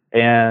 Mm-hmm.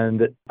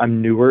 And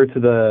I'm newer to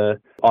the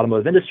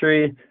automotive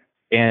industry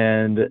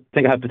and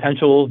think I have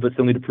potential, but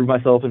still need to prove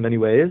myself in many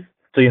ways.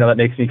 So, that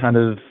makes me kind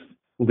of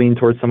lean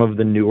towards some of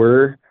the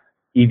newer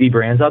EV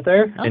brands out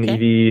there and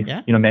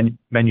EV,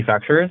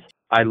 manufacturers.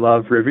 I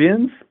love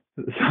Rivians.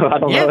 So I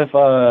don't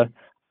know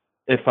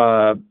if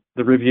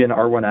the Rivian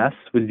R1S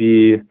would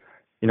be,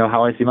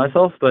 how I see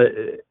myself, but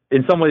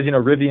in some ways,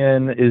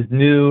 Rivian is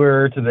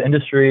newer to the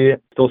industry,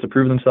 still has to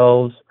prove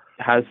themselves,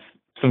 has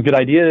some good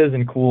ideas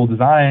and cool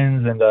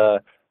designs, and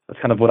that's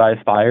kind of what I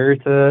aspire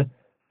to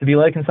be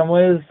like in some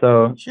ways.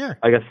 So sure.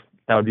 I guess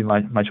that would be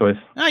my choice.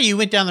 No, you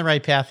went down the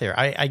right path there.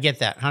 I get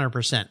that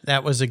 100%.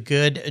 That was a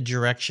good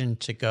direction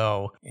to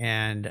go.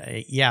 And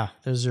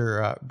those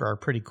are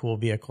pretty cool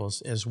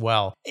vehicles as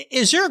well.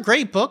 Is there a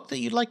great book that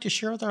you'd like to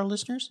share with our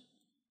listeners?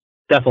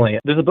 Definitely.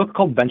 There's a book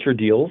called Venture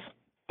Deals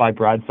by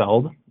Brad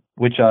Feld,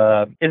 which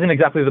isn't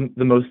exactly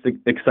the most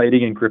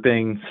exciting and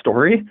gripping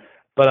story,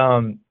 but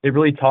it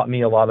really taught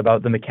me a lot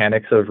about the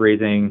mechanics of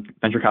raising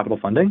venture capital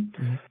funding.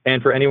 Mm-hmm.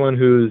 And for anyone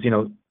who's,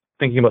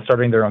 thinking about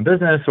starting their own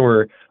business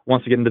or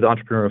wants to get into the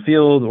entrepreneurial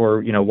field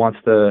or, wants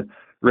to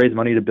raise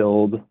money to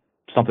build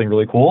something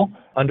really cool,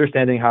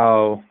 understanding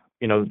how,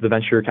 the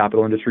venture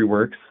capital industry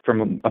works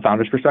from a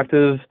founder's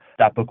perspective,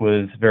 that book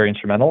was very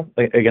instrumental.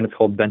 Again, it's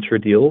called Venture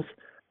Deals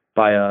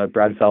by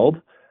Brad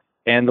Feld.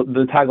 And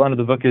the tagline of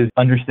the book is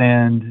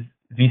understand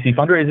VC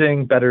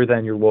fundraising better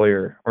than your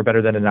lawyer or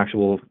better than an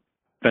actual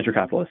venture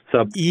capitalist.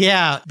 So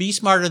be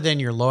smarter than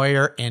your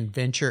lawyer and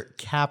venture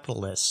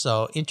capitalist.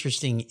 So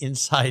interesting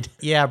insight.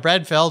 Yeah,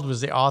 Brad Feld was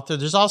the author.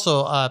 There's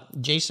also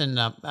Jason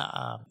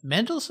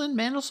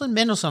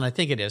Mendelson, I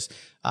think it is,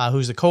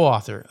 who's the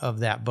co-author of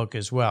that book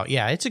as well.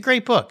 Yeah, it's a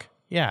great book.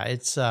 Yeah,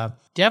 it's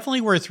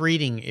definitely worth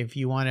reading if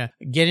you want to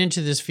get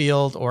into this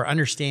field or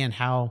understand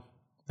how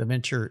the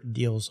venture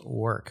deals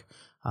work.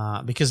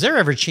 Because they're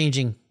ever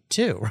changing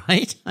too,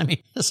 right? I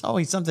mean, there's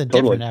always something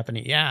different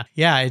happening. Yeah.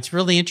 It's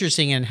really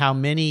interesting and how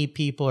many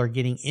people are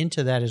getting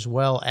into that as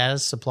well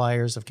as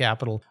suppliers of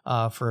capital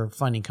for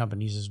funding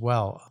companies as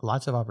well.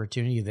 Lots of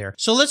opportunity there.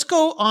 So let's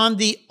go on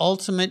the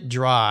ultimate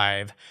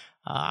drive.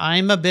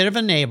 I'm a bit of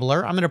an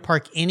enabler. I'm going to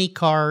park any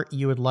car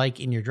you would like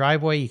in your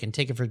driveway. You can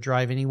take it for a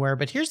drive anywhere.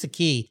 But here's the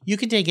key. You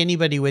can take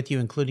anybody with you,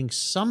 including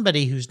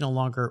somebody who's no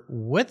longer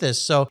with us.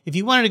 So if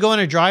you wanted to go on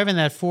a drive in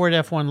that Ford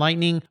F1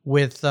 Lightning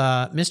with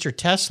Mr.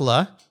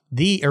 Tesla,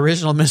 the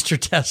original Mr.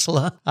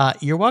 Tesla,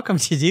 you're welcome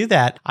to do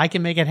that. I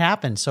can make it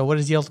happen. So what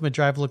does the ultimate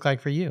drive look like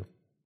for you?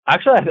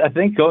 Actually, I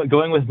think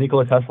going with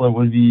Nikola Tesla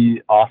would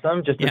be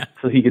awesome,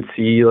 so he could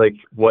see like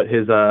what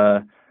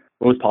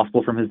was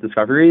possible from his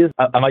discoveries.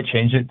 I might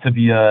change it to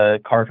be a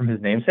car from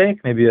his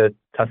namesake, maybe a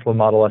Tesla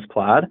Model S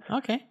Plaid.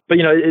 Okay. But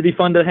it'd be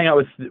fun to hang out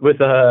with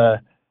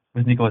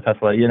Nikola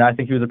Tesla. I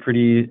think he was a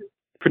pretty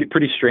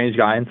strange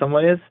guy in some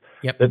ways.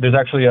 Yep. There's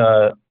actually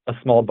a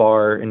small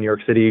bar in New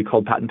York City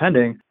called Patent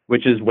Pending,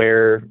 which is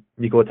where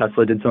Nikola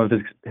Tesla did some of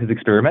his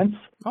experiments.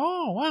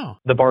 Oh, wow.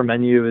 The bar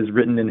menu is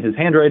written in his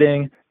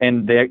handwriting,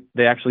 and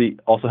they actually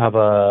also have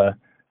a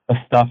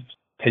stuffed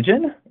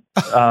pigeon.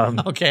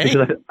 Okay.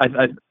 Because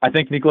I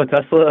think Nikola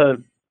Tesla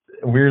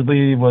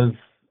weirdly was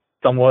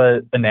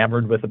somewhat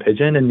enamored with a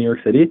pigeon in New York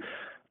City.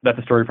 That's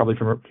a story probably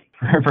for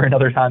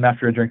another time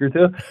after a drink or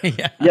two.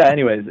 Yeah.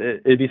 Anyways,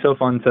 it'd be so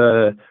fun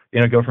to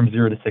go from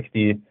 0 to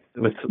 60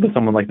 with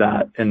someone like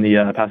that in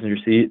the passenger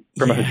seat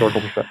from a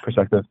historical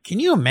perspective. Can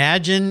you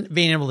imagine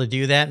being able to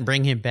do that and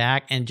bring him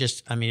back and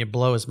it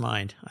blow his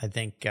mind? I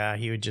think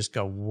he would just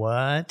go,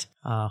 "What?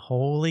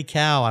 Holy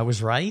cow! I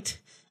was right."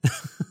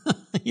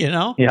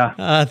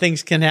 Yeah.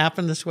 Things can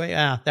happen this way.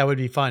 That would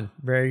be fun.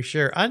 Very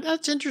sure.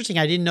 That's interesting.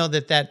 I didn't know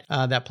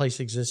that place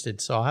existed,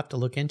 so I'll have to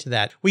look into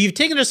that. Well, you've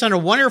taken us on a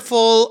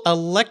wonderful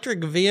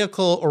electric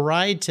vehicle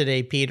ride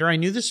today, Peter. I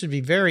knew this would be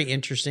very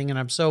interesting, and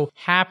I'm so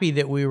happy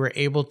that we were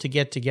able to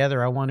get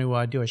together. I want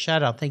to do a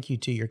shout out. Thank you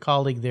to your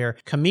colleague there,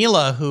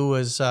 Camila, who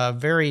was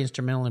very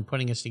instrumental in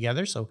putting us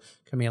together. So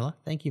Camila,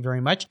 thank you very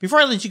much.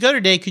 Before I let you go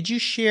today, could you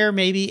share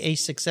maybe a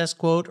success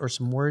quote or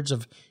some words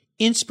of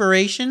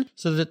inspiration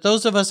so that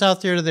those of us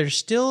out there that are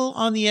still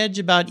on the edge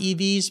about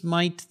EVs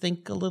might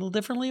think a little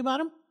differently about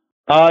them?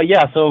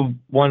 So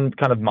one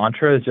kind of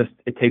mantra is just,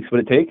 it takes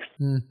what it takes.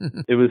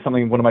 It was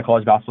something one of my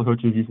college basketball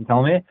coaches used to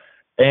tell me.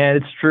 And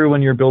it's true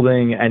when you're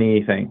building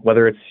anything,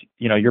 whether it's,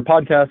 your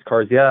podcast,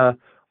 Cars Yeah,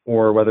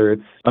 or whether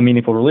it's a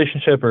meaningful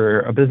relationship or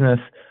a business.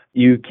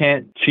 You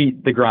can't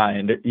cheat the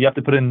grind. You have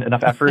to put in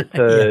enough effort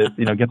to,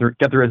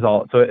 get the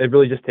result. So it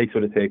really just takes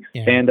what it takes.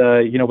 Yeah. And,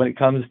 when it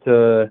comes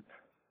to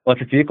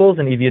electric vehicles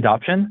and EV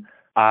adoption,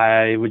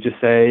 I would just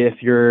say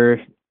if you're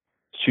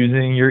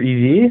choosing your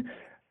EV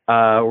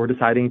or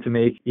deciding to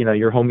make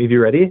your home EV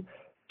ready,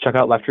 check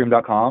out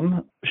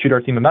Lectrium.com, shoot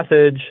our team a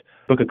message,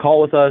 book a call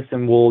with us,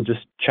 and we'll just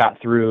chat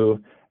through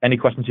any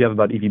questions you have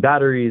about EV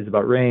batteries,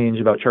 about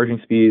range, about charging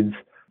speeds.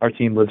 Our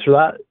team lives for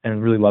that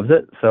and really loves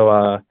it.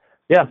 So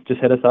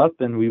just hit us up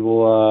and we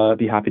will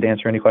be happy to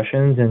answer any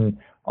questions and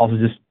also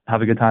just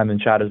have a good time and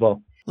chat as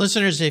well.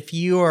 Listeners, if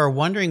you are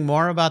wondering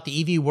more about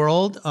the EV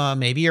world,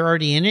 maybe you're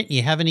already in it,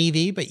 you have an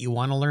EV, but you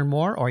want to learn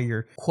more, or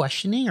you're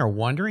questioning or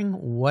wondering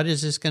what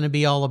is this going to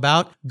be all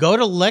about, go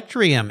to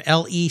Lectrium,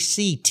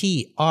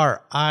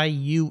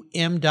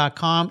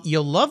 Lectrium.com.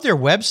 You'll love their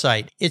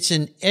website. It's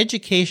an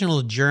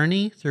educational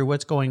journey through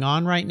what's going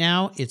on right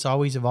now. It's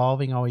always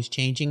evolving, always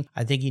changing.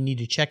 I think you need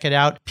to check it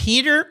out.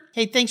 Peter,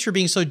 hey, thanks for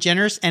being so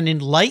generous and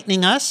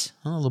enlightening us.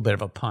 A little bit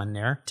of a pun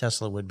there.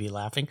 Tesla would be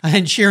laughing.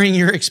 And sharing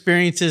your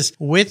experiences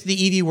with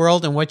the EV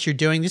world and what you're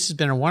doing. This has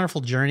been a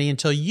wonderful journey.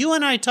 Until you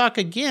and I talk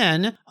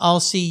again, I'll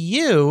see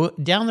you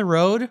down the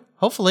road,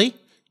 hopefully,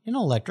 in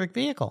an electric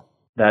vehicle.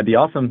 That'd be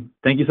awesome.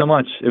 Thank you so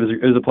much. It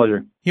was a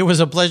pleasure. It was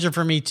a pleasure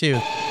for me too.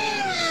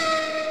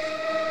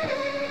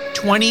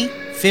 20,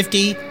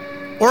 50,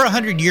 or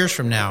 100 years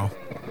from now,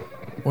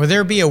 will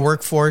there be a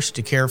workforce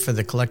to care for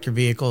the collector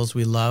vehicles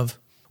we love?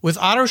 With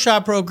auto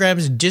shop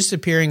programs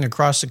disappearing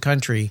across the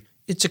country,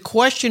 it's a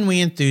question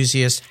we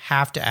enthusiasts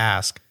have to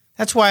ask.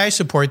 That's why I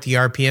support the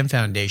RPM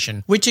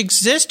Foundation, which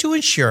exists to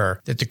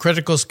ensure that the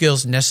critical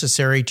skills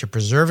necessary to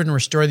preserve and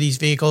restore these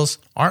vehicles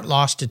aren't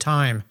lost to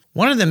time.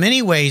 One of the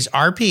many ways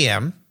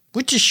RPM,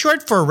 which is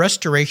short for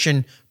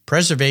Restoration,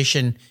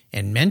 Preservation,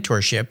 and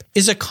Mentorship,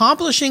 is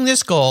accomplishing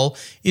this goal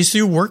is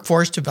through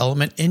workforce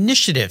development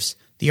initiatives.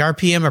 The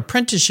RPM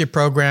apprenticeship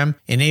program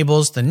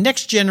enables the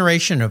next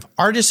generation of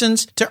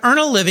artisans to earn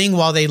a living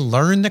while they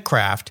learn the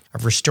craft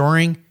of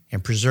restoring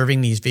and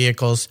preserving these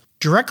vehicles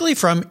directly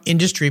from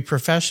industry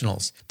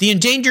professionals. The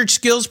Endangered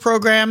Skills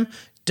Program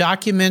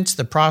documents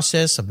the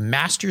process of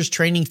masters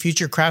training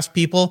future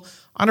craftspeople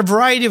on a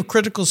variety of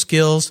critical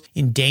skills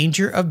in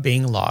danger of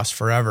being lost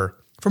forever.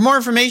 For more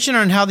information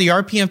on how the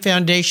RPM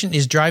Foundation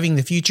is driving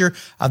the future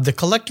of the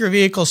collector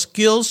vehicle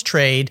skills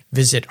trade,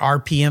 visit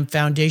RPM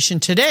Foundation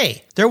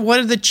today. They're one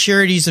of the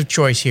charities of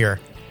choice here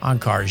on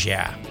Cars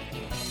Yeah!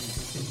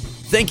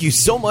 Thank you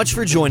so much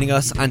for joining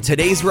us on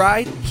today's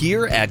ride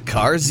here at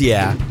Cars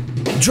Yeah!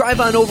 Drive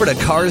on over to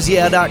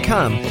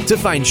carsyeah.com to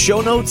find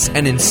show notes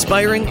and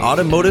inspiring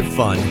automotive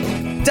fun.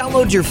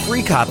 Download your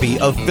free copy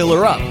of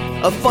Filler Up,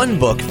 a fun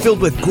book filled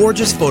with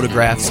gorgeous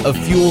photographs of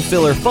fuel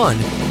filler fun,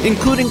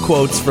 including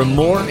quotes from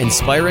more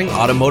inspiring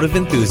automotive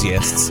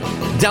enthusiasts.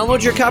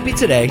 Download your copy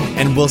today,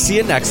 and we'll see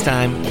you next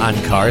time on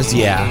Cars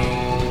Yeah!